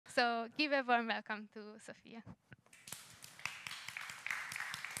So give a warm welcome to Sophia.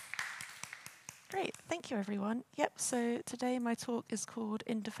 Great, thank you everyone. Yep, so today my talk is called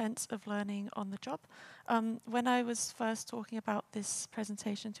In Defense of Learning on the Job. When I was first talking about this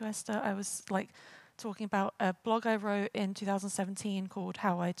presentation to Esther, I was talking about a blog I wrote in 2017 called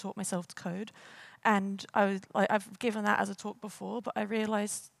How I Taught Myself to Code. And I've given that as a talk before, but I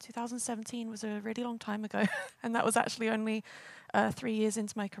realized 2017 was a really long time ago, and that was actually only 3 years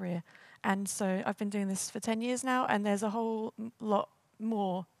into my career. And so I've been doing this for 10 years now, and there's a whole lot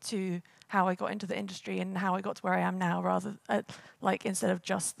more to how I got into the industry and how I got to where I am now, rather instead of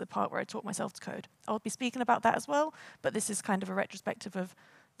just the part where I taught myself to code. I'll be speaking about that as well, but this is kind of a retrospective of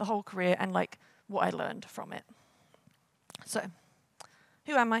the whole career and what I learned from it. So,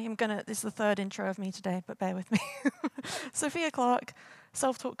 who am I? This is the third intro of me today, but bear with me. Sophia Clarke,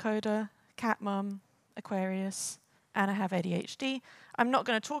 self-taught coder, cat mum, Aquarius, and I have ADHD. I'm not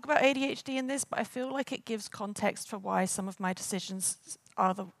going to talk about ADHD in this, but I feel like it gives context for why some of my decisions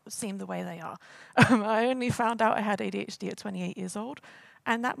seem the way they are. I only found out I had ADHD at 28 years old,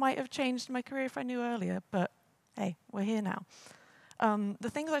 and that might have changed my career if I knew earlier, but hey, we're here now. The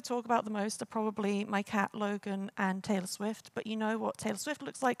things I talk about the most are probably my cat Logan and Taylor Swift, but you know what Taylor Swift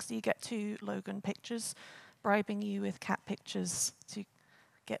looks like, so you get 2 Logan pictures, bribing you with cat pictures to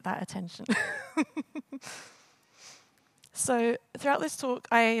get that attention. So throughout this talk,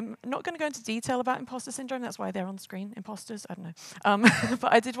 I'm not going to go into detail about imposter syndrome. That's why they're on screen, imposters, I don't know.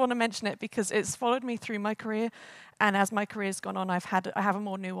 But I did want to mention it because it's followed me through my career. And as my career's gone on, I have a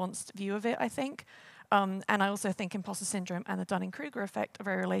more nuanced view of it, I think. And I also think imposter syndrome and the Dunning-Kruger effect are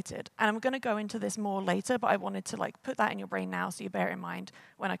very related. And I'm going to go into this more later, but I wanted to put that in your brain now so you bear it in mind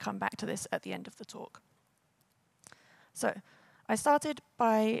when I come back to this at the end of the talk. So I started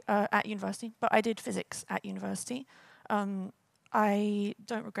at university, but I did physics at university. I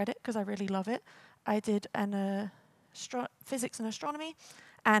don't regret it because I really love it. I did physics and astronomy,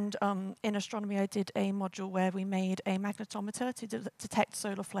 and in astronomy I did a module where we made a magnetometer to detect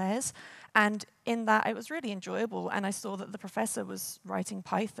solar flares, and in that it was really enjoyable, and I saw that the professor was writing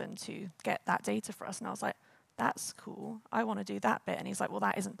Python to get that data for us, and I was like, that's cool, I want to do that bit. And he's like, well,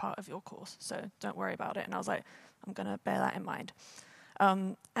 that isn't part of your course, so don't worry about it. And I was like, I'm going to bear that in mind.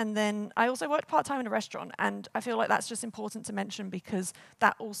 And then I also worked part-time in a restaurant, and I feel like that's just important to mention because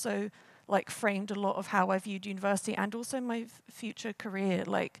that also framed a lot of how I viewed university and also my future career.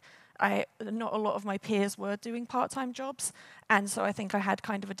 Not a lot of my peers were doing part-time jobs, and so I think I had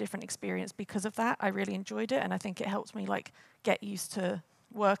kind of a different experience because of that. I really enjoyed it, and I think it helped me get used to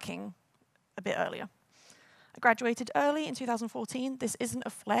working a bit earlier. I graduated early in 2014. This isn't a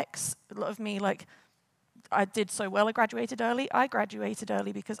flex. A lot of me I did so well I graduated early. I graduated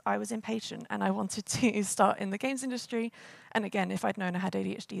early because I was impatient and I wanted to start in the games industry. And again, if I'd known I had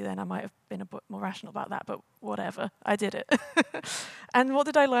ADHD then I might have been a bit more rational about that, but whatever, I did it. And what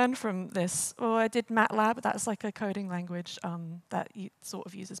did I learn from this? Well, I did MATLAB, that's like a coding language that sort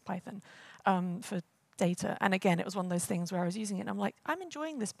of uses Python for data. And again, it was one of those things where I was using it and I'm like, I'm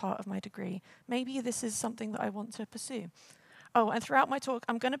enjoying this part of my degree. Maybe this is something that I want to pursue. Oh, and throughout my talk,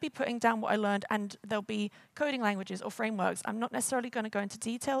 I'm going to be putting down what I learned, and there'll be coding languages or frameworks. I'm not necessarily going to go into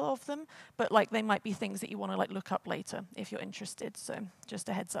detail of them, but they might be things that you want to look up later if you're interested. So just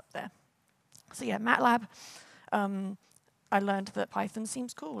a heads up there. So yeah, MATLAB. I learned that Python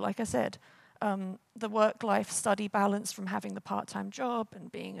seems cool, like I said. The work-life study balance from having the part-time job and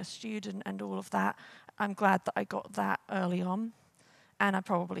being a student and all of that, I'm glad that I got that early on. And I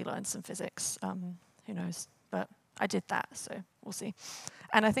probably learned some physics, who knows, but I did that, so we'll see.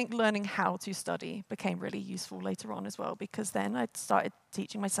 And I think learning how to study became really useful later on as well, because then I started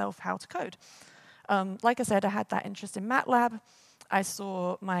teaching myself how to code. Like I said, I had that interest in MATLAB. I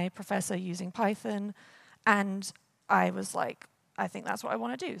saw my professor using Python, and I was like, I think that's what I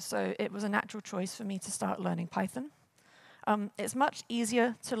want to do. So it was a natural choice for me to start learning Python. It's much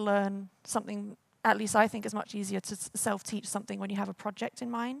easier to learn something, at least I think it's much easier to self-teach something when you have a project in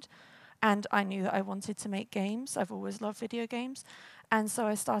mind. And I knew that I wanted to make games. I've always loved video games. And so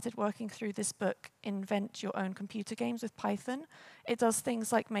I started working through this book, Invent Your Own Computer Games with Python. It does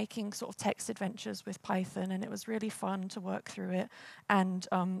things like making sort of text adventures with Python, and it was really fun to work through it. And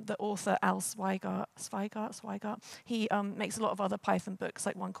the author, Al Zweigart, he makes a lot of other Python books,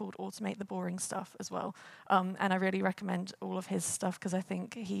 like one called Automate the Boring Stuff as well. And I really recommend all of his stuff because I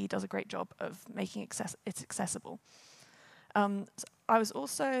think he does a great job of making it accessible. So I was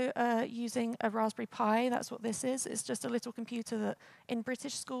also using a Raspberry Pi. That's what this is. It's just a little computer that in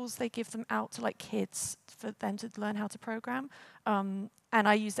British schools they give them out to kids for them to learn how to program. And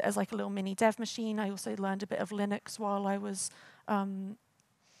I used it as a little mini dev machine. I also learned a bit of Linux while I was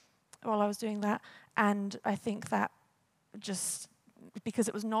while I was doing that. And I think that just because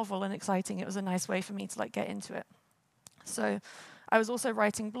it was novel and exciting, it was a nice way for me to like get into it. So I was also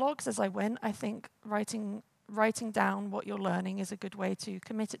writing blogs as I went. I think writing down what you're learning is a good way to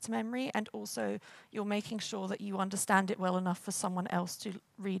commit it to memory, and also you're making sure that you understand it well enough for someone else to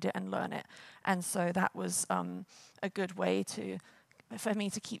read it and learn it. And so that was a good way for me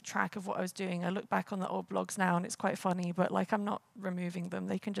to keep track of what I was doing. I look back on the old blogs now and it's quite funny, but like I'm not removing them.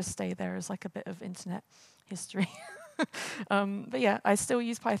 They can just stay there as like a bit of internet history. But yeah, I still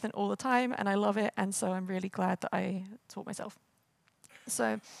use Python all the time and I love it, and so I'm really glad that I taught myself.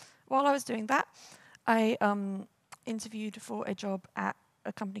 So while I was doing that, I interviewed for a job at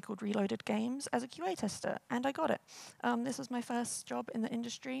a company called Reloaded Games as a QA tester, and I got it. This was my first job in the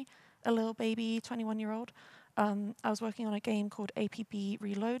industry, a little baby 21-year-old. I was working on a game called APB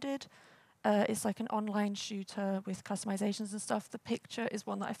Reloaded. It's like an online shooter with customizations and stuff. The picture is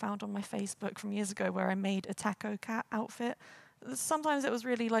one that I found on my Facebook from years ago where I made a taco cat outfit. Sometimes it was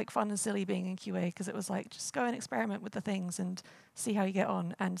really like fun and silly being in QA because it was like just go and experiment with the things and see how you get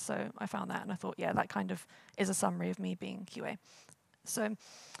on. And so I found that and I thought, yeah, that kind of is a summary of me being QA. So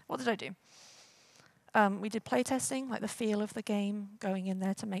what did I do? We did playtesting, like the feel of the game, going in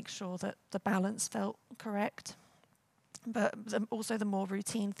there to make sure that the balance felt correct. But also the more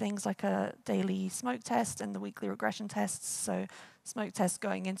routine things like a daily smoke test and the weekly regression tests. So smoke tests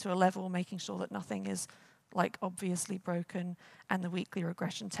going into a level, making sure that nothing is like obviously broken, and the weekly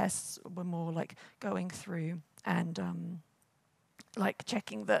regression tests were more like going through and like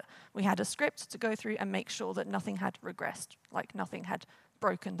checking that we had a script to go through and make sure that nothing had regressed, like nothing had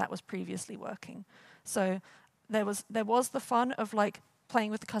broken that was previously working. So there was the fun of like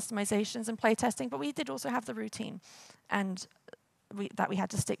playing with the customizations and playtesting, but we did also have the routine, and that we had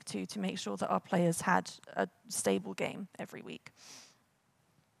to stick to make sure that our players had a stable game every week.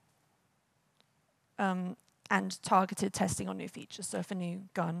 And targeted testing on new features. So if a new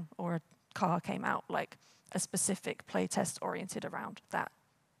gun or a car came out, like a specific playtest oriented around that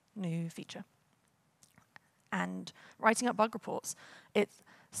new feature. And writing up bug reports. It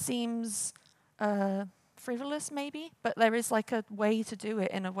seems frivolous maybe, but there is like a way to do it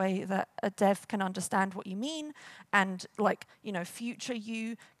in a way that a dev can understand what you mean, and like, you know, future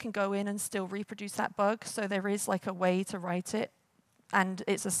you can go in and still reproduce that bug. So there is like a way to write it, and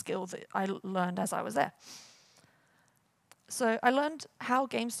it's a skill that I learned as I was there. So I learned how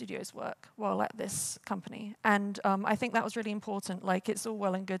game studios work while at this company, and I think that was really important. Like, it's all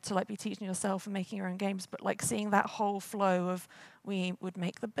well and good to like be teaching yourself and making your own games, but like seeing that whole flow of we would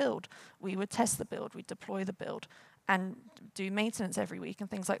make the build, we would test the build, we'd deploy the build, and do maintenance every week and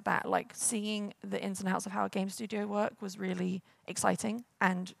things like that. Like seeing the ins and outs of how a game studio work was really exciting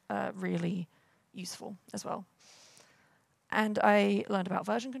and really useful as well. And I learned about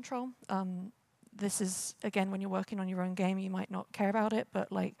version control. This is, again, when you're working on your own game, you might not care about it, but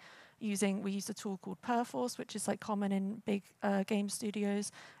like we used a tool called Perforce, which is like common in big game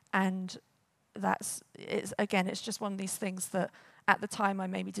studios, and it's just one of these things that at the time I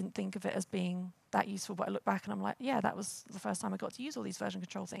maybe didn't think of it as being that useful, but I look back and I'm like, yeah, that was the first time I got to use all these version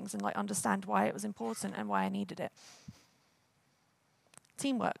control things and like understand why it was important and why I needed it.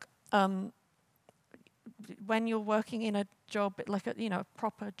 Teamwork. When you're working in a job, like a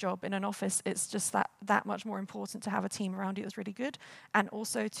proper job in an office, it's just that much more important to have a team around you that's really good, and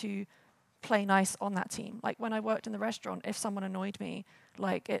also to play nice on that team. Like when I worked in the restaurant, if someone annoyed me,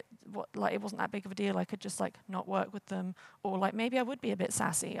 it wasn't that big of a deal. I could just like not work with them, or like maybe I would be a bit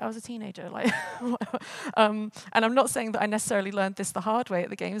sassy. I was a teenager, and I'm not saying that I necessarily learned this the hard way at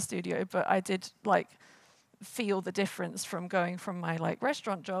the game studio, but I did like feel the difference from going from my like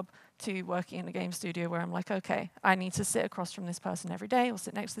restaurant job to working in a game studio where I'm like, okay, I need to sit across from this person every day or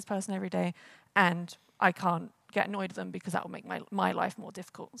sit next to this person every day, and I can't get annoyed at them because that will make my life more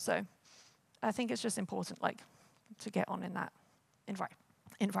difficult. So I think it's just important like to get on in that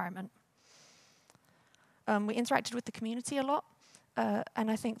environment. We interacted with the community a lot, and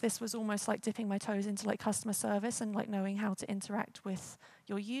I think this was almost like dipping my toes into like customer service and like knowing how to interact with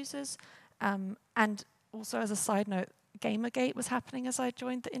your users. And also, as a side note, Gamergate was happening as I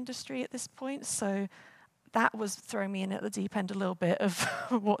joined the industry at this point, so that was throwing me in at the deep end a little bit of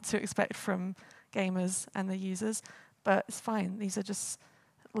what to expect from gamers and the users, but it's fine. These are just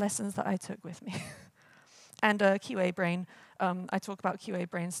lessons that I took with me. And QA brain. I talk about QA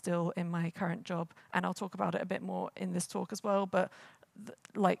brain still in my current job, and I'll talk about it a bit more in this talk as well, but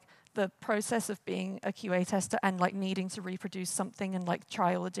the process of being a QA tester and like needing to reproduce something and like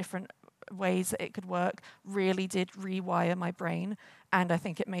try all the different ways that it could work really did rewire my brain, and I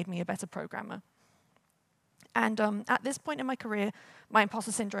think it made me a better programmer. And at this point in my career, my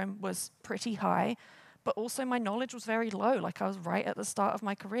imposter syndrome was pretty high, but also my knowledge was very low. Like I was right at the start of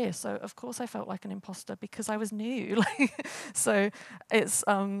my career, so of course I felt like an imposter because I was new. So it's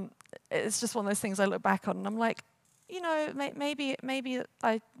just one of those things I look back on and I'm like, maybe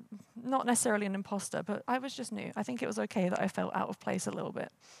I, not necessarily an imposter, but I was just new. I think it was okay that I felt out of place a little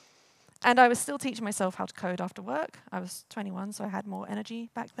bit. And I was still teaching myself how to code after work. I was 21, so I had more energy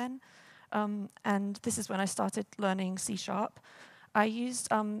back then. And this is when I started learning C#. I used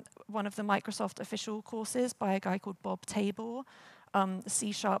one of the Microsoft official courses by a guy called Bob Tabor,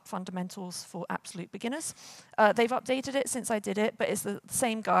 C# Fundamentals for Absolute Beginners. They've updated it since I did it, but it's the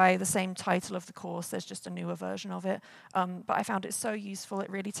same guy, the same title of the course. There's just a newer version of it. But I found it so useful. It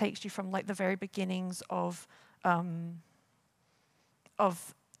really takes you from like the very beginnings of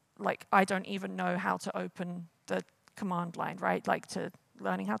like I don't even know how to open the command line, right? Like to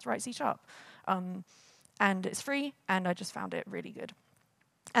learning how to write C#. And it's free, and I just found it really good.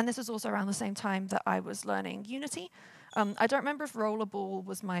 And this was also around the same time that I was learning Unity. I don't remember if Rollerball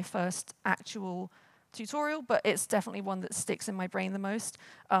was my first actual tutorial, but it's definitely one that sticks in my brain the most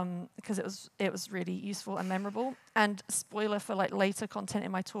because it was really useful and memorable. And spoiler for like later content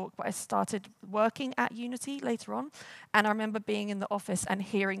in my talk, but I started working at Unity later on, and I remember being in the office and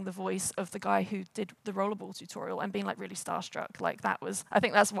hearing the voice of the guy who did the Rollerball tutorial and being like really starstruck. Like that was, I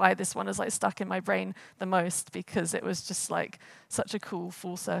think that's why this one is like stuck in my brain the most, because it was just like such a cool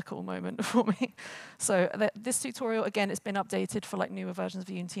full circle moment for me. So this tutorial, again, it's been updated for like newer versions of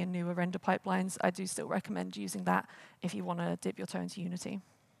Unity and newer render pipelines. I do still recommend using that if you want to dip your toe into Unity.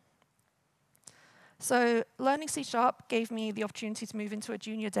 So learning C# gave me the opportunity to move into a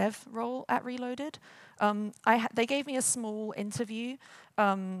junior dev role at Reloaded. They gave me a small interview,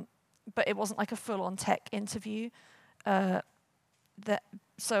 but it wasn't like a full-on tech interview. So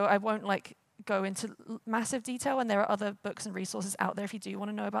I won't like go into massive detail, and there are other books and resources out there if you do want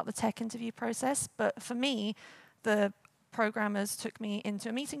to know about the tech interview process. But for me, the programmers took me into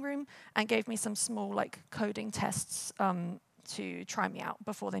a meeting room and gave me some small like coding tests to try me out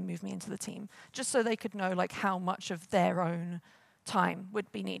before they moved me into the team, just so they could know like how much of their own time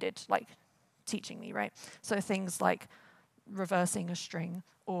would be needed, like teaching me, right? So things like reversing a string,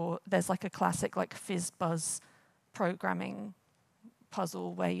 or there's like a classic like fizz buzz programming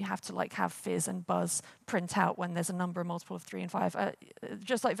puzzle where you have to like have fizz and buzz print out when there's a number, a multiple of 3 and 5,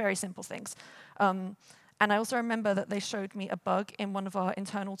 just like very simple things. And I also remember that they showed me a bug in one of our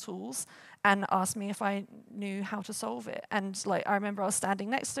internal tools and asked me if I knew how to solve it. And like I remember I was standing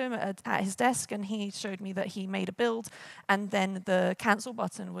next to him at his desk, and he showed me that he made a build, and then the cancel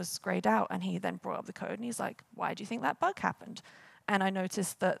button was grayed out, and he then brought up the code, and he's like, "Why do you think that bug happened?" And I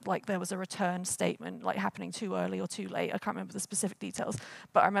noticed that like there was a return statement like happening too early or too late. I can't remember the specific details,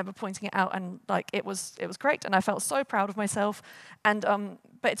 but I remember pointing it out, and like it was correct, and I felt so proud of myself. And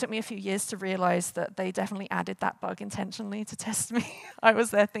but it took me a few years to realize that they definitely added that bug intentionally to test me. I was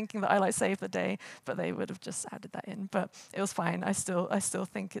there thinking that I like saved the day, but they would have just added that in. But it was fine. I still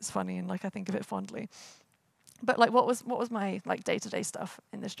think it's funny, and like I think of it fondly. But like what was my like day-to-day stuff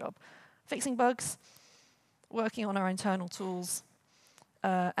in this job? Fixing bugs, working on our internal tools,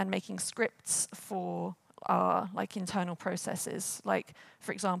 and making scripts for our like internal processes. Like,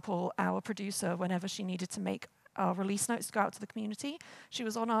 for example, our producer, whenever she needed to make our release notes go out to the community, she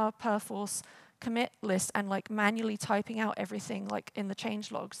was on our Perforce commit list and like manually typing out everything like in the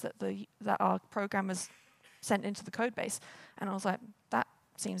change logs that our programmers sent into the code base. And I was like, that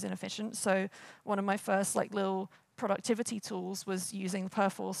seems inefficient. So one of my first like little productivity tools was using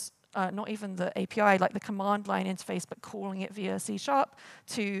Perforce, not even the API, like the command line interface, but calling it via C#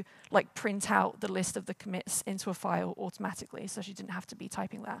 to like print out the list of the commits into a file automatically, so she didn't have to be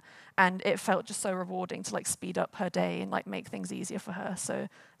typing that. And it felt just so rewarding to like speed up her day and like make things easier for her. So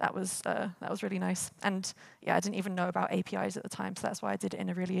that was really nice. And yeah, I didn't even know about APIs at the time, so that's why I did it in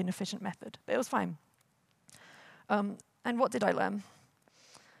a really inefficient method. But it was fine. And what did I learn?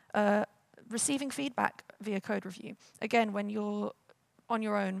 Receiving feedback via code review. Again, when you're on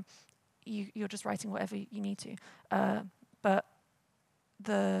your own, you're just writing whatever you need to.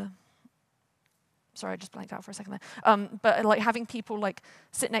 Sorry, I just blanked out for a second there. But like having people like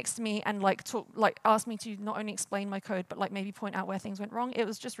sit next to me and like talk, like ask me to not only explain my code, but like maybe point out where things went wrong. It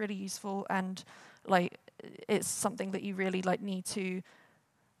was just really useful, and like it's something that you really like need to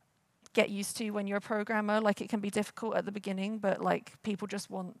get used to when you're a programmer. Like it can be difficult at the beginning, but like people just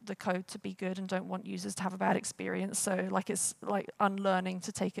want the code to be good and don't want users to have a bad experience. So like it's like unlearning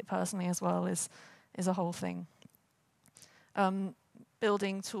to take it personally as well is a whole thing.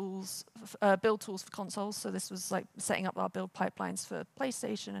 Building tools, build tools for consoles. So this was like setting up our build pipelines for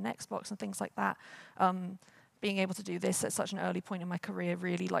PlayStation and Xbox and things like that. being able to do this at such an early point in my career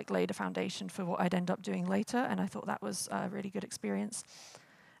really like laid a foundation for what I'd end up doing later, and I thought that was a really good experience.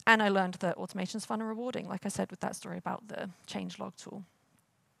 And I learned that automation's fun and rewarding, like I said with that story about the changelog tool.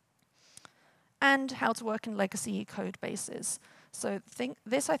 And how to work in legacy code bases. So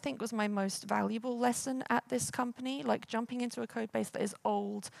this, I think, was my most valuable lesson at this company, like jumping into a code base that is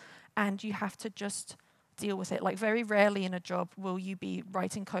old and you have to just deal with it. Like very rarely in a job will you be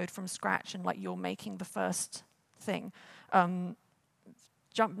writing code from scratch and like you're making the first thing.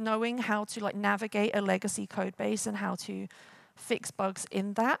 Knowing how to like navigate a legacy code base and how to fix bugs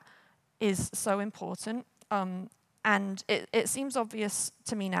in that is so important. And it seems obvious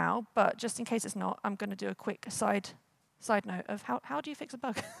to me now, but just in case it's not, I'm going to do a quick side note of how do you fix a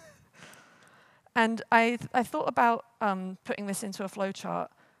bug? And I thought about putting this into a flowchart,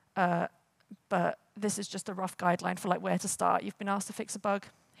 but this is just a rough guideline for like where to start. You've been asked to fix a bug.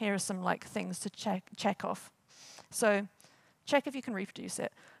 Here are some like things to check off. So check if you can reproduce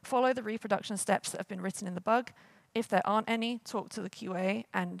it. Follow the reproduction steps that have been written in the bug. If there aren't any, talk to the QA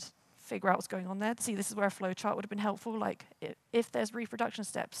and figure out what's going on there. See, this is where a flowchart would have been helpful. Like, if there's reproduction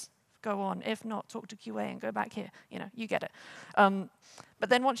steps, go on. If not, talk to QA and go back here. You know, you get it. But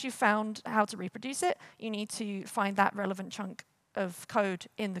then once you've found how to reproduce it, you need to find that relevant chunk of code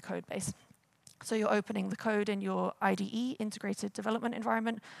in the code base. So you're opening the code in your IDE, Integrated Development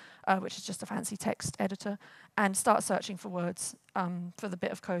Environment, which is just a fancy text editor, and start searching for words for the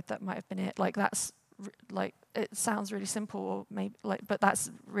bit of code that might have been it. Like that's like it sounds really simple, or maybe like, but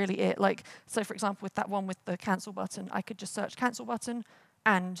that's really it. Like, so for example, with that one with the cancel button, I could just search cancel button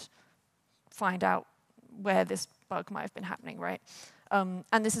and find out where this bug might have been happening, right?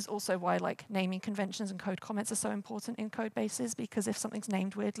 And this is also why like naming conventions and code comments are so important in code bases, because if something's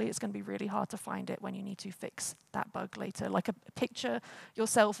named weirdly, it's going to be really hard to find it when you need to fix that bug later. Like a picture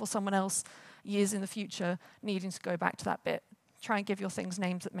yourself or someone else years in the future needing to go back to that bit. Try and give your things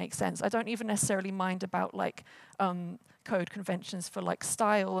names that make sense. I don't even necessarily mind about like code conventions for like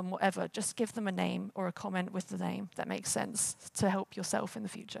style and whatever. Just give them a name or a comment with the name that makes sense to help yourself in the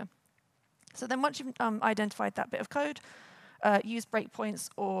future. So then once you've identified that bit of code, use breakpoints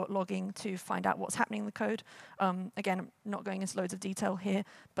or logging to find out what's happening in the code. Again, I'm not going into loads of detail here,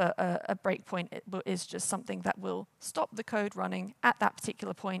 but a breakpoint is just something that will stop the code running at that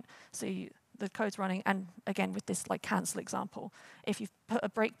particular point. So the code's running, and again, with this like cancel example, if you've put a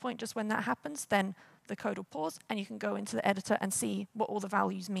breakpoint just when that happens, then the code will pause, and you can go into the editor and see what all the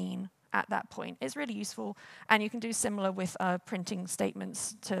values mean at that point. It's really useful, and you can do similar with printing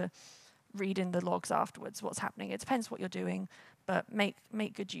statements to read in the logs afterwards what's happening. It depends what you're doing, but make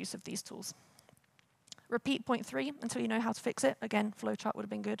good use of these tools. Repeat point 3 until you know how to fix it. Again, flowchart would have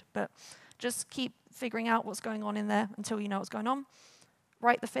been good, but just keep figuring out what's going on in there until you know what's going on.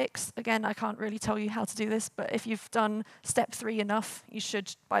 Write the fix. Again, I can't really tell you how to do this, but if you've done step 3 enough, you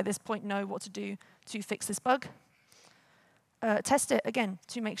should by this point know what to do to fix this bug. Test it, again,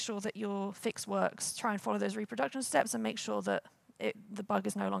 to make sure that your fix works. Try and follow those reproduction steps and make sure that the bug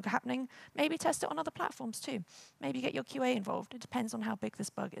is no longer happening. Maybe test it on other platforms too. Maybe get your QA involved. It depends on how big this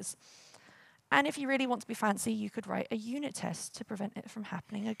bug is. And if you really want to be fancy, you could write a unit test to prevent it from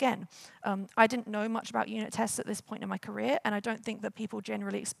happening again. I didn't know much about unit tests at this point in my career, and I don't think that people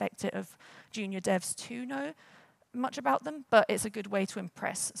generally expect it of junior devs to know much about them, but it's a good way to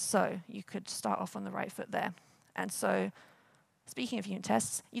impress. So you could start off on the right foot there. And so, speaking of unit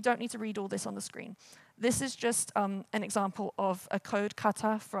tests, you don't need to read all this on the screen. This is just an example of a code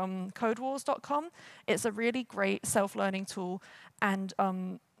cutter from codewars.com. It's a really great self-learning tool, and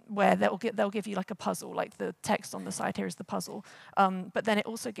where they'll give you like a puzzle, like the text on the side here is the puzzle. But then it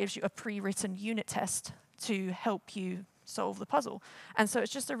also gives you a pre-written unit test to help you solve the puzzle. And so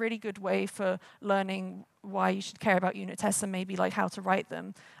it's just a really good way for learning why you should care about unit tests and maybe like how to write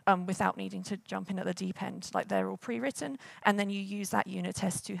them without needing to jump in at the deep end. Like they're all pre-written, and then you use that unit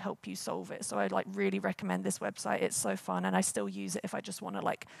test to help you solve it. So I like really recommend this website. It's so fun, and I still use it if I just want to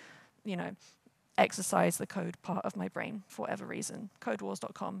like, you know, exercise the code part of my brain for whatever reason.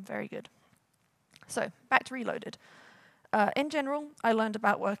 Codewars.com, very good. So back to Reloaded. In general, I learned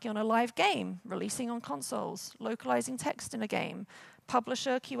about working on a live game, releasing on consoles, localizing text in a game,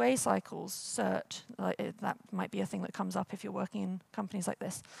 publisher QA cycles, cert. That might be a thing that comes up if you're working in companies like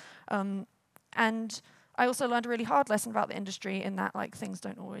this. And I also learned a really hard lesson about the industry in that like things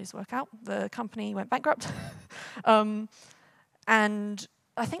don't always work out. The company went bankrupt. And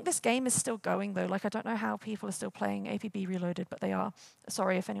I think this game is still going, though. Like, I don't know how people are still playing APB Reloaded, but they are.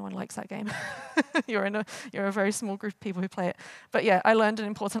 Sorry if anyone likes that game. You're a very small group of people who play it. But yeah, I learned an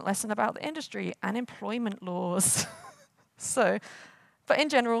important lesson about the industry and employment laws. But in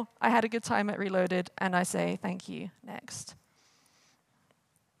general, I had a good time at Reloaded, and I say thank you, next.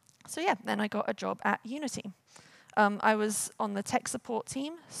 So yeah, then I got a job at Unity. I was on the tech support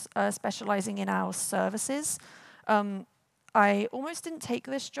team, specializing in our services. I almost didn't take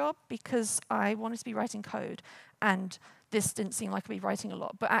this job because I wanted to be writing code, and this didn't seem like I'd be writing a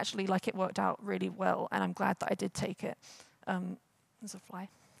lot, but actually like it worked out really well, and I'm glad that I did take it. There's a fly.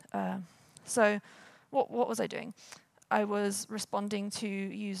 So what was I doing? I was responding to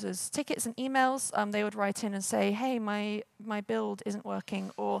users' tickets and emails. They would write in and say, hey, my build isn't working,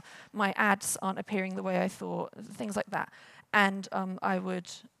 or my ads aren't appearing the way I thought, things like that. And I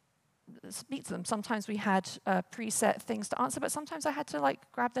would speak to them. Sometimes we had preset things to answer, but sometimes I had to like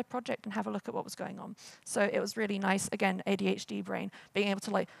grab their project and have a look at what was going on. So it was really nice, again, ADHD brain, being able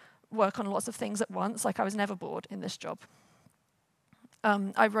to like work on lots of things at once. Like I was never bored in this job.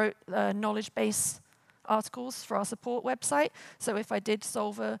 I wrote knowledge base articles for our support website. So if I did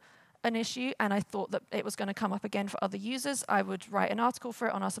solve an issue and I thought that it was going to come up again for other users, I would write an article for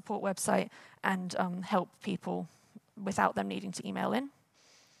it on our support website and help people without them needing to email in.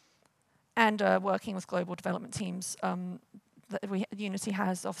 And working with global development teams. Unity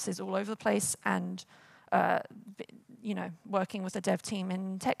has offices all over the place, and working with a dev team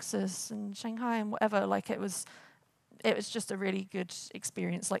in Texas and Shanghai and whatever, like it was just a really good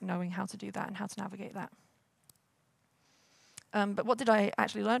experience, like knowing how to do that and how to navigate that. But what did I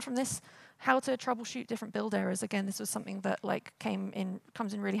actually learn from this? How to troubleshoot different build errors. Again, this was something that like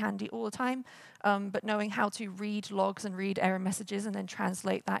comes in really handy all the time. But knowing how to read logs and read error messages and then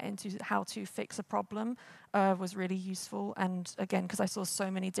translate that into how to fix a problem was really useful. And again, because I saw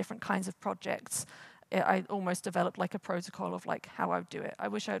so many different kinds of projects, I almost developed like a protocol of like how I would do it. I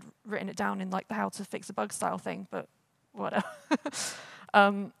wish I'd written it down in like the how to fix a bug style thing, but whatever.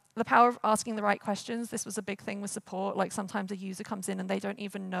 The power of asking the right questions. This was a big thing with support. Like sometimes a user comes in and they don't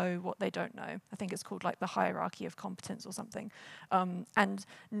even know what they don't know. I think it's called like the hierarchy of competence or something. And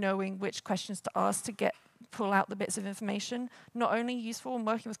knowing which questions to ask to pull out the bits of information, not only useful when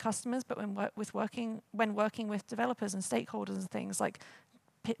working with customers, but when working with developers and stakeholders and things, like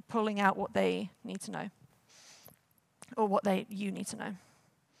pulling out what they need to know or what you need to know.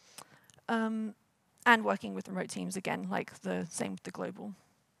 And working with remote teams again, like the same with the global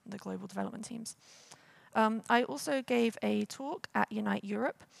development teams. I also gave a talk at Unite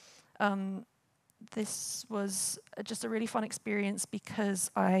Europe. This was just a really fun experience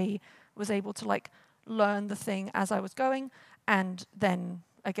because I was able to like learn the thing as I was going, and then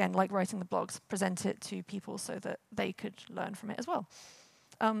again, like writing the blogs, present it to people so that they could learn from it as well.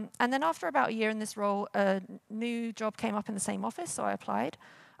 And then after about a year in this role, a new job came up in the same office, so I applied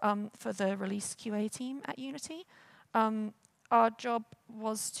for the release QA team at Unity. Our job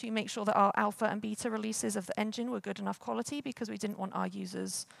was to make sure that our alpha and beta releases of the engine were good enough quality, because we didn't want our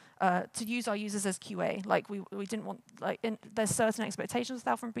users to use our users as QA. Like we didn't want, like there's certain expectations with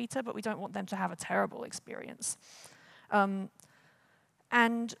alpha and beta, but we don't want them to have a terrible experience. And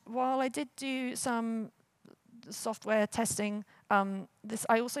while I did do some software testing,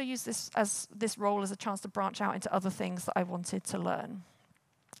 I also used this role as a chance to branch out into other things that I wanted to learn.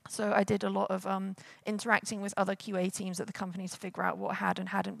 So I did a lot of interacting with other QA teams at the company to figure out what had and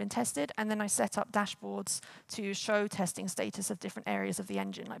hadn't been tested, and then I set up dashboards to show testing status of different areas of the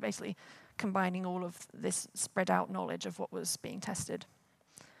engine, like basically combining all of this spread out knowledge of what was being tested.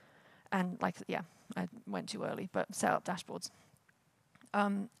 And like, yeah, I went too early, but set up dashboards.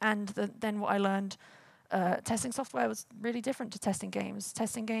 Then what I learned, testing software was really different to testing games.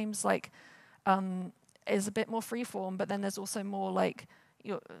 Testing games is a bit more freeform, but then there's also more like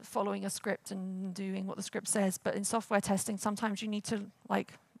you're following a script and doing what the script says. But in software testing, sometimes you need to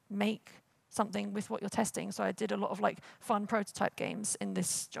like make something with what you're testing. So I did a lot of like fun prototype games in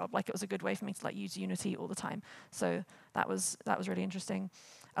this job. Like it was a good way for me to like use Unity all the time. So that was really interesting.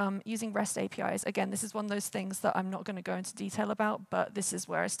 Using REST APIs, again, this is one of those things that I'm not going to go into detail about, but this is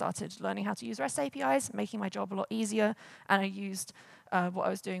where I started learning how to use REST APIs, making my job a lot easier. And I used what I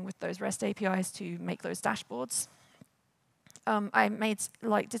was doing with those REST APIs to make those dashboards. I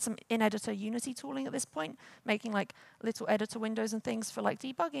did some in-editor Unity tooling at this point, making like little editor windows and things for like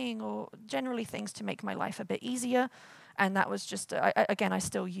debugging or generally things to make my life a bit easier. And that was just, I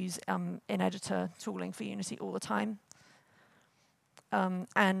still use in-editor tooling for Unity all the time.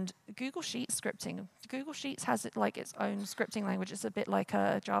 And Google Sheets scripting. Google Sheets has its own scripting language. It's a bit like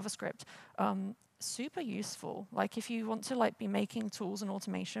a JavaScript. Super useful. Like if you want to like be making tools and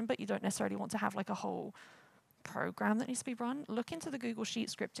automation, but you don't necessarily want to have like a whole program that needs to be run, look into the Google Sheet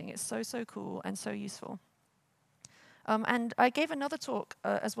scripting. It's so cool and so useful. And I gave another talk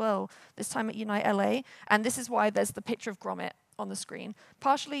as well, this time at Unite LA, and this is why there's the picture of Gromit on the screen.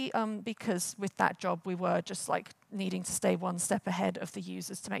 Partially because with that job we were just like needing to stay one step ahead of the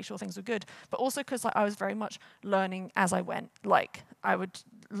users to make sure things were good, but also because like I was very much learning as I went. Like I would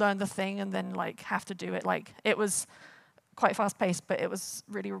learn the thing and then like have to do it. Like it was quite fast-paced, but it was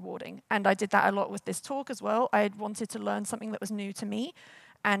really rewarding. And I did that a lot with this talk as well. I wanted to learn something that was new to me,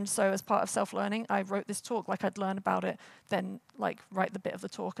 and so as part of self-learning, I wrote this talk like I'd learn about it, then like write the bit of the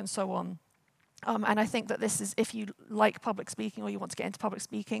talk and so on. And I think that this is, if you like public speaking or you want to get into public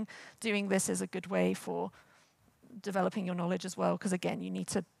speaking, doing this is a good way for developing your knowledge as well, because again, you need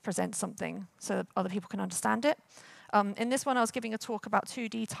to present something so that other people can understand it. In this one, I was giving a talk about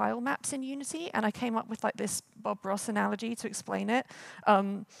 2D tile maps in Unity, and I came up with like this Bob Ross analogy to explain it.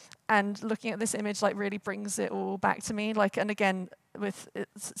 And looking at this image like really brings it all back to me. Like, and again, with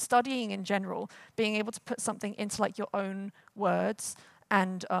studying in general, being able to put something into like your own words,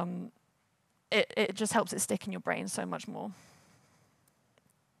 and it just helps it stick in your brain so much more.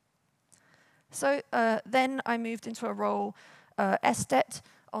 So then I moved into a role, SDET,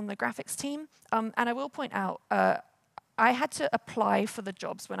 on the graphics team. And I will point out, I had to apply for the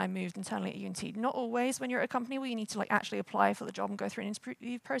jobs when I moved internally at Unity. Not always when you're at a company where you need to like actually apply for the job and go through an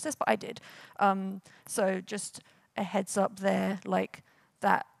interview process, but I did. So just a heads up there, like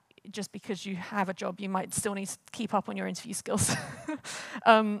that just because you have a job, you might still need to keep up on your interview skills.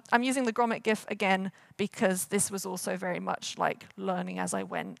 I'm using the Grommet GIF again because this was also very much like learning as I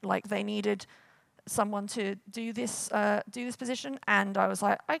went. Like they needed someone to do this position, and I was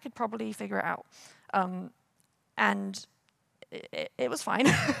like, I could probably figure it out. And it was fine.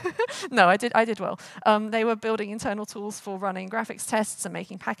 No, I did well. They were building internal tools for running graphics tests and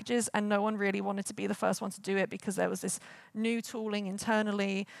making packages, and no one really wanted to be the first one to do it because there was this new tooling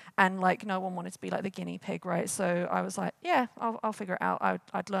internally, and like no one wanted to be like the guinea pig, right? So I was like, yeah, I'll figure it out.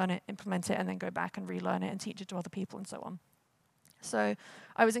 I'd learn it, implement it, and then go back and relearn it and teach it to other people and so on. So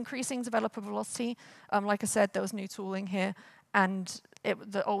I was increasing developer velocity. Like I said, there was new tooling here, and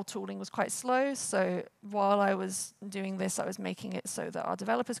the old tooling was quite slow. So while I was doing this, I was making it so that our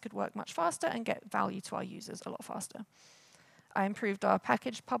developers could work much faster and get value to our users a lot faster. I improved our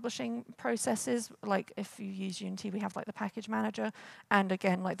package publishing processes. Like if you use Unity, we have like the package manager. And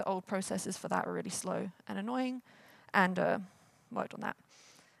again, like the old processes for that were really slow and annoying, and worked on that.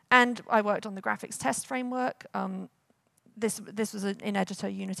 And I worked on the graphics test framework. This was an in-editor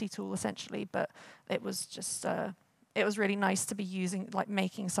Unity tool essentially, but it was just it was really nice to be using, like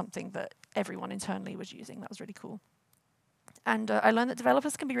making something that everyone internally was using. That was really cool. And I learned that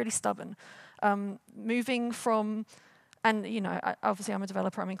developers can be really stubborn. Moving from, and you know, obviously I'm a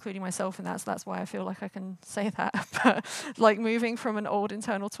developer, I'm including myself in that, so that's why I feel like I can say that. But like moving from an old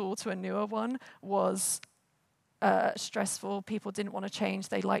internal tool to a newer one was stressful. People didn't want to change.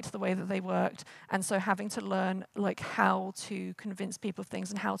 They liked the way that they worked, and so having to learn like how to convince people of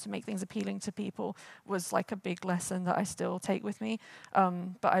things and how to make things appealing to people was like a big lesson that I still take with me.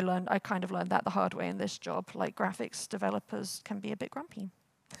 But I kind of learned that the hard way in this job. Like graphics developers can be a bit grumpy.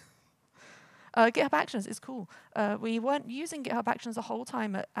 GitHub Actions is cool. We weren't using GitHub Actions the whole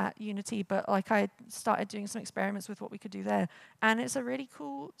time at Unity, but like I started doing some experiments with what we could do there, and it's a really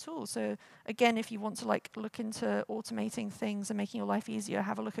cool tool. So again, if you want to like look into automating things and making your life easier,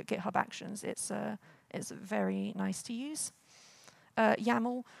 have a look at GitHub Actions. It's very nice to use.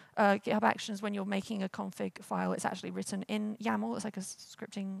 YAML, GitHub Actions, when you're making a config file, it's actually written in YAML. It's like a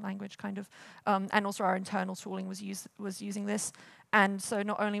scripting language, kind of. And also our internal tooling was using this. And so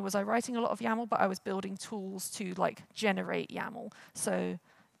not only was I writing a lot of YAML, but I was building tools to like generate YAML. So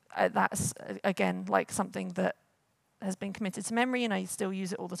that's, again, like something that has been committed to memory, and I still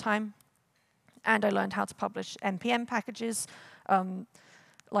use it all the time. And I learned how to publish NPM packages.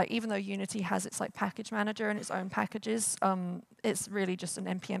 Like even though Unity has its like package manager and its own packages, it's really just an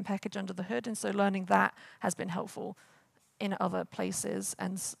NPM package under the hood, and so learning that has been helpful in other places,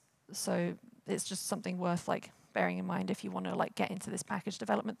 and so it's just something worth like bearing in mind if you want to like get into this package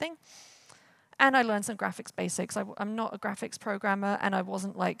development thing. And I learned some graphics basics. I'm not a graphics programmer, and I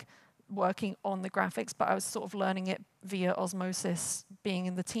wasn't like working on the graphics, but I was sort of learning it via osmosis, being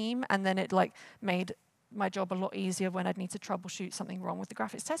in the team, and then it like made my job a lot easier when I'd need to troubleshoot something wrong with the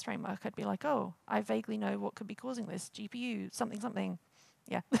graphics test framework. I'd be like, oh, I vaguely know what could be causing this. GPU, something.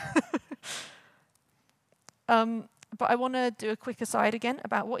 Yeah. But I want to do a quick aside again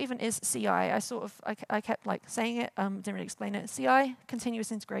about what even is CI. I kept like saying it, didn't really explain it. CI, continuous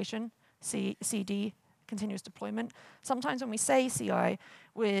integration. CD, continuous deployment. Sometimes when we say CI,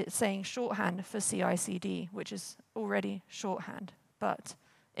 we're saying shorthand for CI/CD, which is already shorthand, but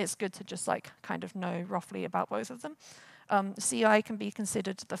it's good to just like kind of know roughly about both of them. CI can be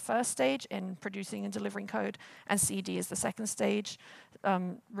considered the first stage in producing and delivering code, and CD is the second stage,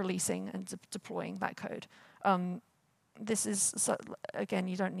 releasing and deploying that code. This is, again,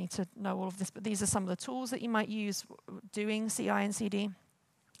 you don't need to know all of this, but these are some of the tools that you might use doing CI and CD.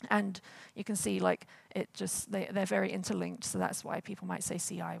 And you can see like they're very interlinked, so that's why people might say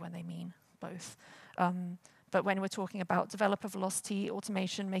CI when they mean both. But when we're talking about developer velocity,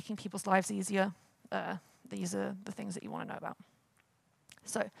 automation, making people's lives easier, these are the things that you want to know about.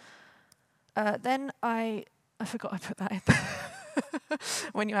 So then I forgot I put that in.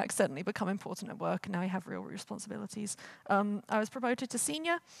 When you accidentally become important at work and now you have real responsibilities. I was promoted to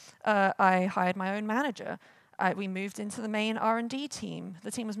senior. I hired my own manager. We moved into the main R&D team.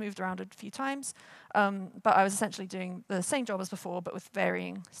 The team was moved around a few times, but I was essentially doing the same job as before, but with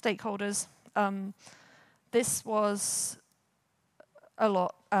varying stakeholders. This was a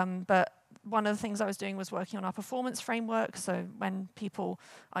lot, but one of the things I was doing was working on our performance framework. So when people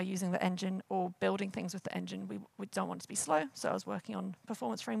are using the engine or building things with the engine, we don't want it to be slow. So I was working on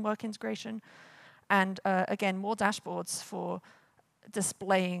performance framework integration. And again, more dashboards for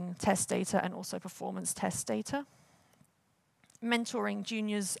displaying test data and also performance test data. Mentoring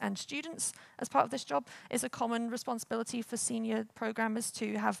juniors and students as part of this job is a common responsibility for senior programmers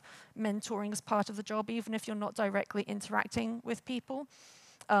to have mentoring as part of the job, even if you're not directly interacting with people.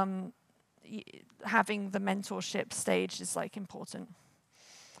 Having the mentorship stage is like important.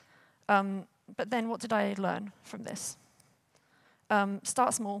 But then what did I learn from this?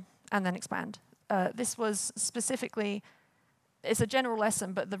 Start small and then expand. This was specifically, it's a general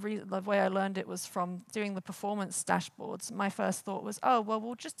lesson, but the way I learned it was from doing the performance dashboards. My first thought was, oh, well,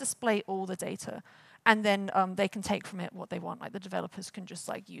 we'll just display all the data, and then they can take from it what they want. Like the developers can just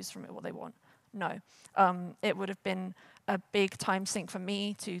like use from it what they want. No, it would have been a big time sink for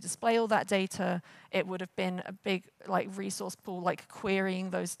me to display all that data. It would have been a big like resource pool, like querying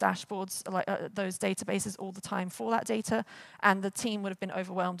those dashboards, like those databases all the time for that data, and the team would have been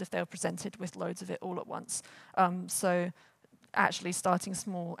overwhelmed if they were presented with loads of it all at once. So actually starting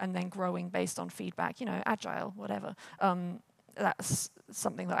small and then growing based on feedback, you know, agile, whatever. That's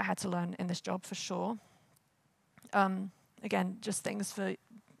something that I had to learn in this job for sure. Again, just things for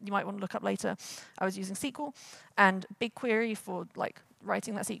you might want to look up later. I was using SQL and BigQuery for like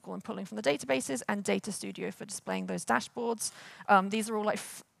writing that SQL and pulling from the databases, and Data Studio for displaying those dashboards. These are all like,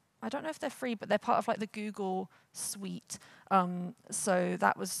 I don't know if they're free, but they're part of like the Google suite. So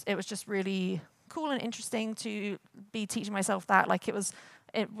it was just really cool and interesting to be teaching myself that. Like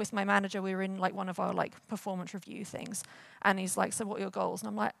with my manager, we were in like one of our like performance review things, and he's like, so what are your goals? And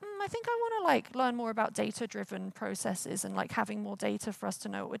I'm like, I think I want to like learn more about data-driven processes and like having more data for us to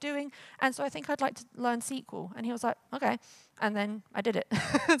know what we're doing. And so I think I'd like to learn SQL. And he was like, okay. And then I did it.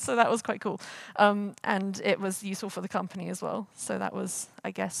 So that was quite cool. And it was useful for the company as well. So that was, I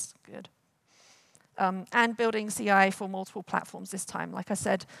guess, good. And building CI for multiple platforms this time. Like I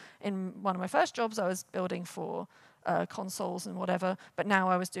said, in one of my first jobs, I was building for consoles and whatever, but now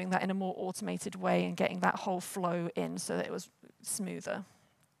I was doing that in a more automated way and getting that whole flow in so that it was smoother.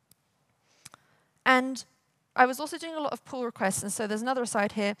 And I was also doing a lot of pull requests, and so there's another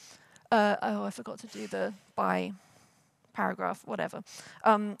aside here. I forgot to do the by paragraph, whatever.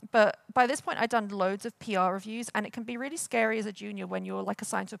 But by this point, I'd done loads of PR reviews, and it can be really scary as a junior when you're like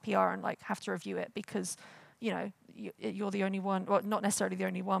assigned to a PR and like have to review it because, you know, you're the only one, well, not necessarily the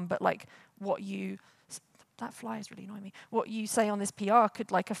only one, but like that fly is really annoying me. What you say on this PR could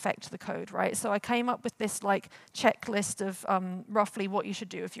like affect the code, right? So I came up with this like checklist of roughly what you should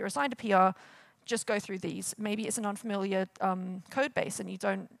do if you're assigned a PR. Just go through these. Maybe it's an unfamiliar code base and you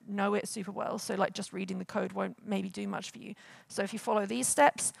don't know it super well, so like just reading the code won't maybe do much for you. So if you follow these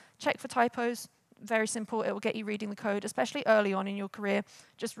steps, check for typos, very simple, it will get you reading the code, especially early on in your career,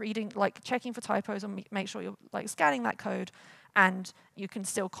 just reading, like checking for typos and make sure you're like scanning that code, and you can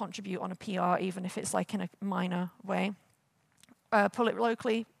still contribute on a PR even if it's like in a minor way. Pull it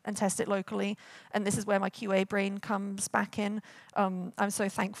locally and test it locally. And this is where my QA brain comes back in. I'm so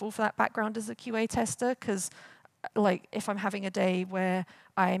thankful for that background as a QA tester, because like if I'm having a day where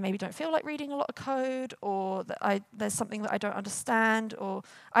I maybe don't feel like reading a lot of code, or that there's something that I don't understand, or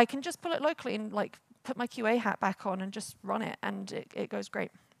I can just pull it locally and like put my QA hat back on and just run it, and it goes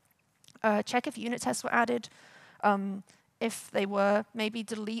great. Check if unit tests were added. If they were, maybe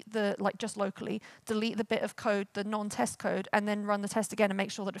delete just locally, delete the bit of code, the non-test code, and then run the test again and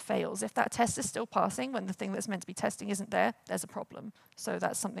make sure that it fails. If that test is still passing when the thing that's meant to be testing isn't there, there's a problem. So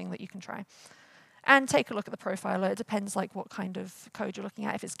that's something that you can try. And take a look at the profiler. It depends like what kind of code you're looking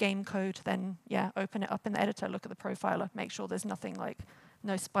at. If it's game code, then yeah, open it up in the editor, look at the profiler, make sure there's nothing like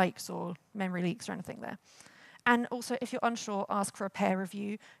no spikes or memory leaks or anything there. And also, if you're unsure, ask for a peer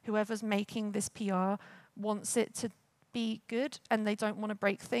review. Whoever's making this PR wants it to be good and they don't want to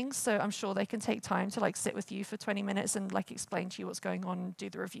break things, so I'm sure they can take time to like sit with you for 20 minutes and like explain to you what's going on and do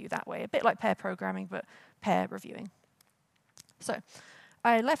the review that way. A bit like pair programming, but pair reviewing. So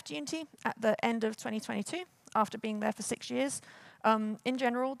I left Unity at the end of 2022 after being there for 6 years. In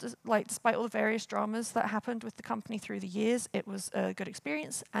general, despite all the various dramas that happened with the company through the years, it was a good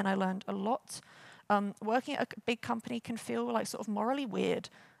experience and I learned a lot. Working at a big company can feel like sort of morally weird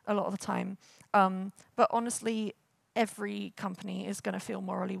a lot of the time, but honestly, every company is going to feel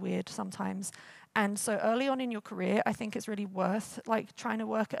morally weird sometimes. And so early on in your career, I think it's really worth like trying to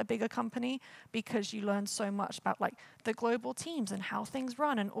work at a bigger company because you learn so much about like the global teams and how things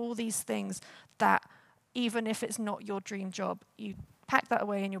run and all these things that even if it's not your dream job, you pack that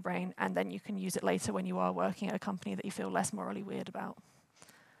away in your brain and then you can use it later when you are working at a company that you feel less morally weird about.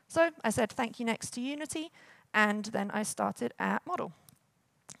 So I said thank you next to Unity, and then I started at Model.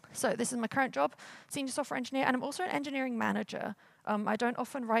 So this is my current job, senior software engineer, and I'm also an engineering manager. I don't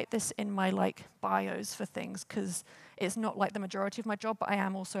often write this in my like bios for things because it's not like the majority of my job, but I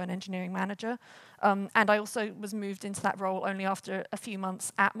am also an engineering manager. And I also was moved into that role only after a few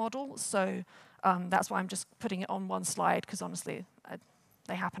months at Model, so that's why I'm just putting it on one slide because honestly,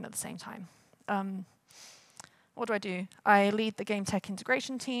 they happen at the same time. What do? I lead the game tech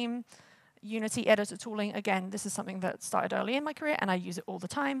integration team. Unity editor tooling, again, this is something that started early in my career, and I use it all the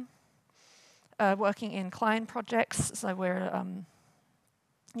time. Working in client projects, so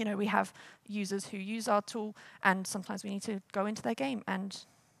we have users who use our tool, and sometimes we need to go into their game and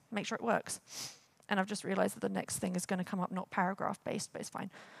make sure it works. And I've just realized that the next thing is going to come up not paragraph-based, but it's fine.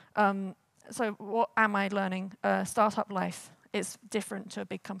 So what am I learning? Startup life. It's different to a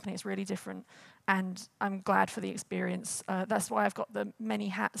big company. It's really different. And I'm glad for the experience. That's why I've got the many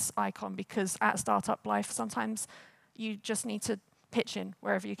hats icon, because at Startup Life, sometimes you just need to pitch in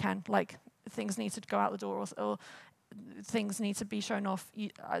wherever you can. Like, things need to go out the door or things need to be shown off.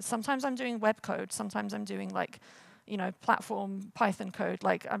 Sometimes I'm doing web code. Sometimes I'm doing, like, platform Python code.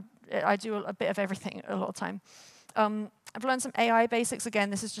 Like, I do a bit of everything a lot of time. I've learned some AI basics. Again,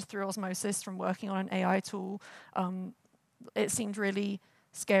 this is just through osmosis from working on an AI tool. It seemed really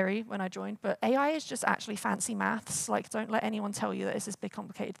scary when I joined, but AI is just actually fancy maths. Like, don't let anyone tell you that it's this big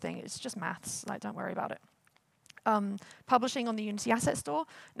complicated thing. It's just maths. Like, don't worry about it. Publishing on the Unity Asset Store.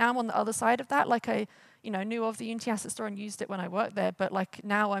 Now I'm on the other side of that. Like, I knew of the Unity Asset Store and used it when I worked there, but like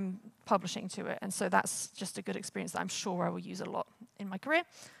now I'm publishing to it, and so that's just a good experience that I'm sure I will use a lot in my career.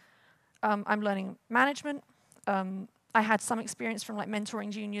 I'm learning management. I had some experience from like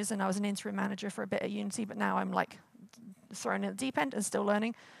mentoring juniors, and I was an interim manager for a bit at Unity, but now I'm like thrown in the deep end and still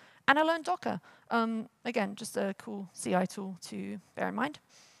learning. And I learned Docker. Again, just a cool CI tool to bear in mind.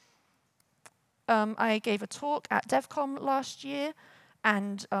 I gave a talk at DevCom last year,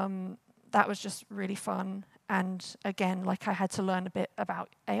 and that was just really fun. And again, like, I had to learn a bit about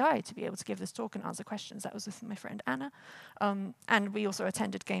AI to be able to give this talk and answer questions. That was with my friend Anna. And we also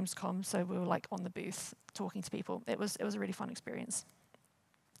attended Gamescom, so we were like on the booth talking to people. It was a really fun experience.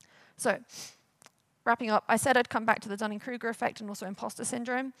 So, wrapping up, I said I'd come back to the Dunning-Kruger effect and also imposter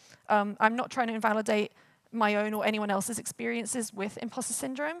syndrome. I'm not trying to invalidate my own or anyone else's experiences with imposter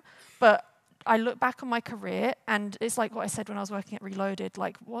syndrome, but I look back on my career, and it's like what I said when I was working at Reloaded.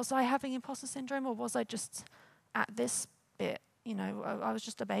 Like, was I having imposter syndrome, or was I just at this bit? I was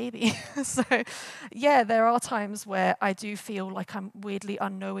just a baby. So, yeah, there are times where I do feel like I'm weirdly,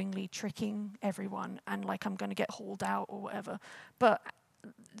 unknowingly tricking everyone, and like I'm going to get hauled out or whatever. But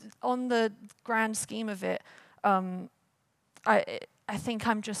on the grand scheme of it, I think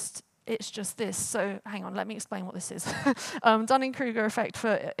it's just this. So hang on, let me explain what this is. Dunning-Kruger effect,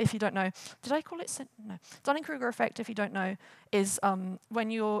 for if you don't know. Did I call it? No. Dunning-Kruger effect, if you don't know, is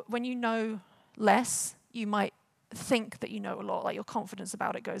when you know less, you might think that you know a lot, like your confidence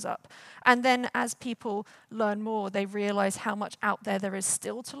about it goes up. And then as people learn more, they realize how much out there is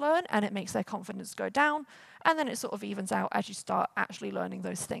still to learn, and it makes their confidence go down. And then it sort of evens out as you start actually learning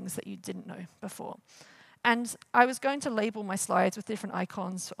those things that you didn't know before. And I was going to label my slides with different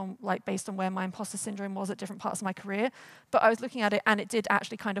icons based on where my imposter syndrome was at different parts of my career. But I was looking at it, and it did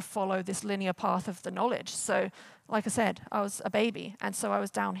actually kind of follow this linear path of the knowledge. So, like I said, I was a baby, and so I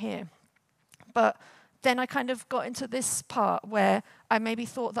was down here. But then I kind of got into this part where I maybe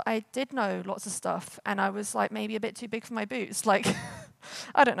thought that I did know lots of stuff, and I was like maybe a bit too big for my boots. Like,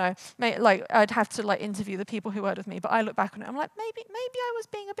 I don't know. I'd have to like interview the people who worked with me, but I look back on it, I'm like, maybe I was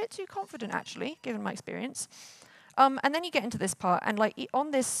being a bit too confident, actually, given my experience. And then you get into this part, and like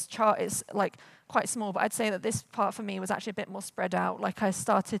on this chart it's like quite small, but I'd say that this part for me was actually a bit more spread out. Like I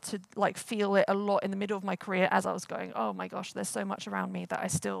started to like feel it a lot in the middle of my career as I was going, oh my gosh, there's so much around me that I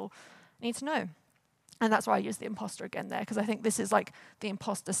still need to know. And that's why I use the imposter again there, because I think this is like the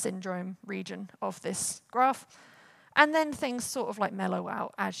imposter syndrome region of this graph. And then things sort of like mellow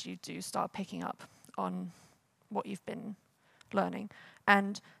out as you do start picking up on what you've been learning.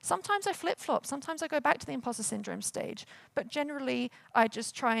 And sometimes I flip-flop. Sometimes I go back to the imposter syndrome stage. But generally, I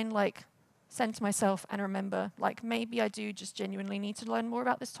just try and like center myself and remember, like maybe I do just genuinely need to learn more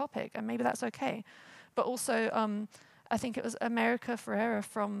about this topic, and maybe that's okay. But also, I think it was America Ferrera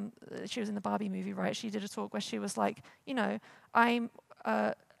from, she was in the Barbie movie, right? She did a talk where she was like, you know, I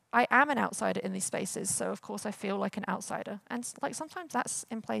am an outsider in these spaces, so of course I feel like an outsider. And like sometimes that's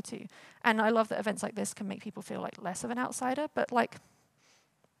in play too. And I love that events like this can make people feel like less of an outsider, but like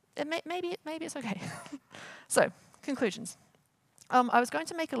maybe it's okay. So, conclusions. I was going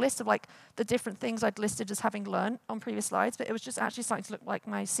to make a list of like the different things I'd listed as having learned on previous slides, but it was just actually starting to look like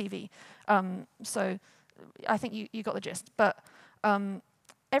my CV. So I think you got the gist. But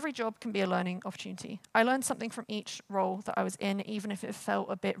every job can be a learning opportunity. I learned something from each role that I was in, even if it felt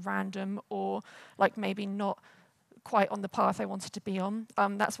a bit random or like maybe not quite on the path I wanted to be on.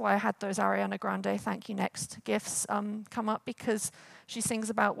 That's why I had those Ariana Grande "Thank You Next" gifs come up, because she sings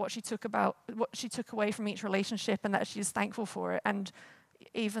about what she took away from each relationship and that she's thankful for it. And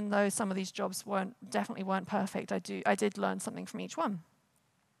even though some of these jobs definitely weren't perfect, I did learn something from each one.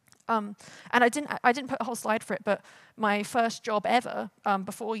 And I didn't put a whole slide for it, but my first job ever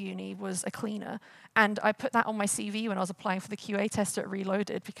before uni was a cleaner. And I put that on my CV when I was applying for the QA test at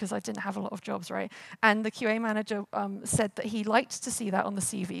Reloaded, because I didn't have a lot of jobs, right? And the QA manager said that he liked to see that on the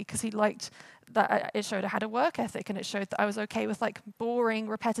CV, because he liked that it showed I had a work ethic, and it showed that I was okay with like boring,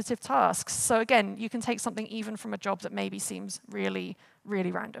 repetitive tasks. So again, you can take something even from a job that maybe seems really,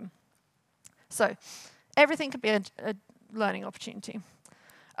 really random. So everything could be a learning opportunity.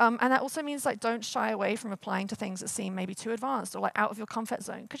 And that also means like don't shy away from applying to things that seem maybe too advanced or like out of your comfort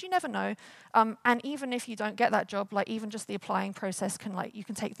zone, because you never know. And even if you don't get that job, like even just the applying process can you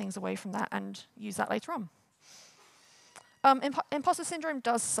can take things away from that and use that later on. Imposter syndrome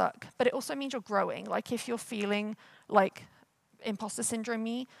does suck, but it also means you're growing. Like if you're feeling like imposter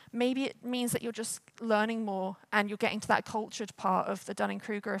syndrome-y, maybe it means that you're just learning more and you're getting to that cultured part of the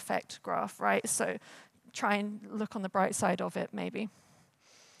Dunning-Kruger effect graph, right? So try and look on the bright side of it, maybe.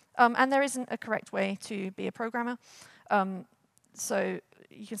 And there isn't a correct way to be a programmer. So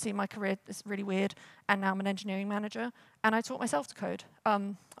you can see my career is really weird, and now I'm an engineering manager, and I taught myself to code.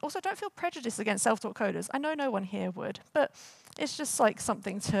 Also, don't feel prejudiced against self-taught coders. I know no one here would, but it's just like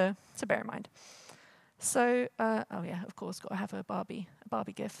something to bear in mind. So, oh yeah, of course, got to have a Barbie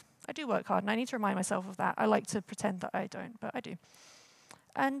gif. I do work hard, and I need to remind myself of that. I like to pretend that I don't, but I do.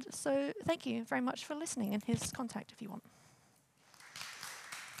 And so, thank you very much for listening, and here's contact if you want.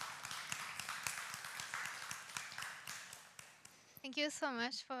 Thank you so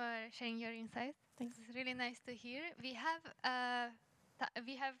much for sharing your insights. Thanks. It's really nice to hear. We have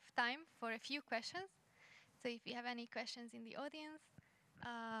time for a few questions. So if you have any questions in the audience,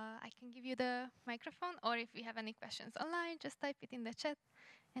 I can give you the microphone. Or if we have any questions online, just type it in the chat,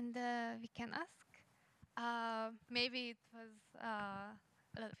 and we can ask. Maybe it was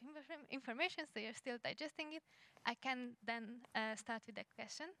a lot of information, so you're still digesting it. I can then start with a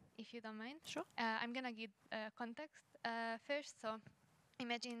question, if you don't mind. Sure. I'm going to give context first. So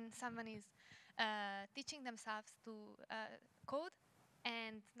imagine someone is teaching themselves to code,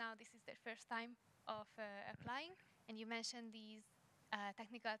 and now this is their first time of applying, and you mentioned these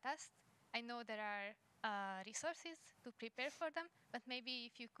technical tests. I know there are resources to prepare for them, but maybe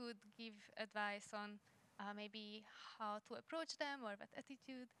if you could give advice on maybe how to approach them or what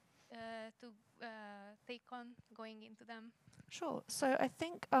attitude to take on going into them. Sure. So I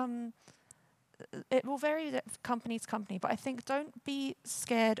think it will vary company to company, but I think don't be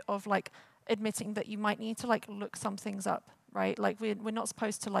scared of like admitting that you might need to like look some things up, right? Like we're not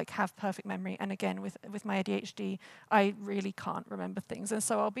supposed to like have perfect memory. And again, with my ADHD, I really can't remember things. And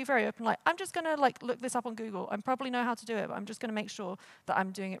so I'll be very open, like I'm just gonna like look this up on Google. I probably know how to do it, but I'm just gonna make sure that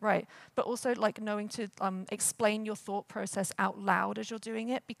I'm doing it right. But also like knowing to explain your thought process out loud as you're doing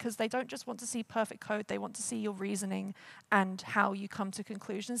it, because they don't just want to see perfect code, they want to see your reasoning and how you come to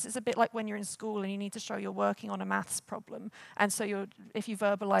conclusions. It's a bit like when you're in school and you need to show you're working on a maths problem. And so if you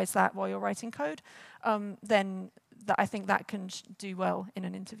verbalize that while you're writing code, then I think that can do well in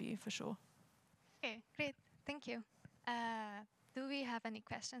an interview for sure. Okay, great. Thank you. Do we have any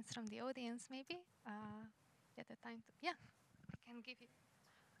questions from the audience, maybe? At the time to, yeah, I can give you.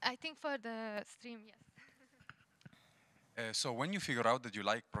 I think for the stream, yes. So when you figure out that you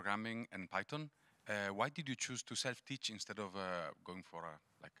like programming and Python, why did you choose to self-teach instead of going for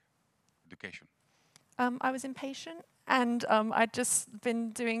like education? I was impatient, and I'd just been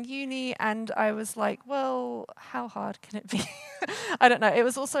doing uni, and I was like, well, how hard can it be? I don't know. It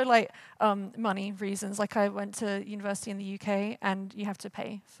was also like money reasons. Like I went to university in the UK, and you have to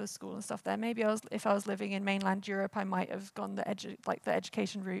pay for school and stuff there. Maybe if I was living in mainland Europe, I might have gone the the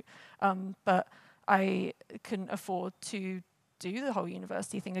education route, but I couldn't afford to do the whole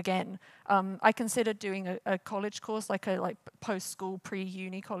university thing again. I considered doing a college course, like a post-school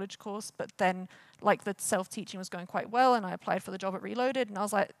pre-uni college course, but then like the self-teaching was going quite well, and I applied for the job at Reloaded, and I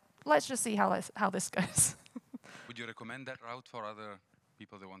was like, let's just see how this goes. Would you recommend that route for other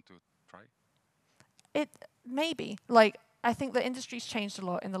people that want to try? It maybe like I think the industry's changed a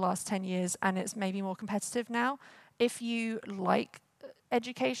lot in the last 10 years, and it's maybe more competitive now. If you like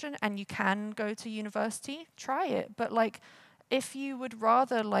education and you can go to university, try it. But like, if you would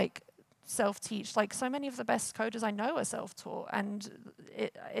rather like self-teach, like so many of the best coders I know are self-taught, and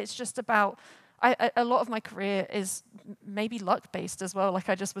it's just about a lot of my career is maybe luck-based as well. Like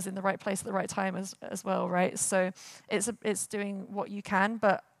I just was in the right place at the right time as well, right? So it's doing what you can.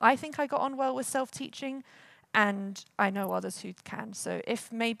 But I think I got on well with self-teaching, and I know others who can. So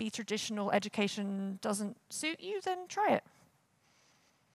if maybe traditional education doesn't suit you, then try it.